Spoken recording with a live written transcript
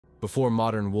Before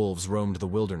modern wolves roamed the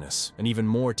wilderness, an even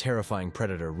more terrifying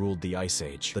predator ruled the Ice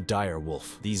Age, the dire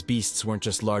wolf. These beasts weren't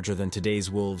just larger than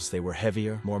today's wolves, they were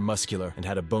heavier, more muscular, and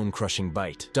had a bone-crushing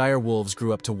bite. Dire wolves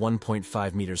grew up to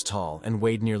 1.5 meters tall and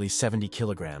weighed nearly 70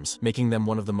 kilograms, making them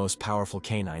one of the most powerful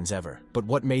canines ever. But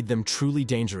what made them truly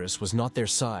dangerous was not their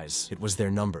size, it was their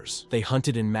numbers. They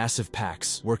hunted in massive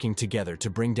packs, working together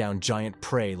to bring down giant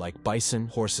prey like bison,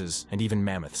 horses, and even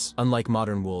mammoths. Unlike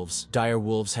modern wolves, dire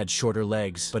wolves had shorter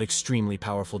legs, but extremely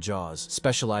powerful jaws,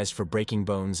 specialized for breaking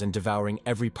bones and devouring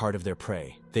every part of their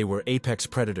prey. They were apex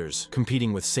predators,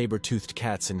 competing with saber-toothed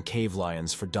cats and cave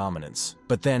lions for dominance.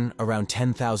 But then, around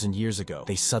 10,000 years ago,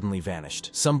 they suddenly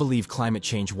vanished. Some believe climate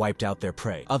change wiped out their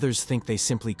prey. Others think they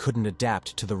simply couldn't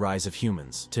adapt to the rise of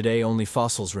humans. Today, only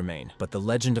fossils remain, but the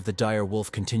legend of the dire wolf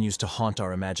continues to haunt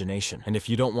our imagination. And if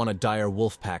you don't want a dire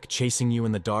wolf pack chasing you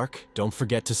in the dark, don't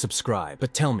forget to subscribe.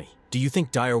 But tell me, do you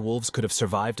think dire wolves could have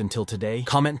survived until today?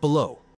 Comment below.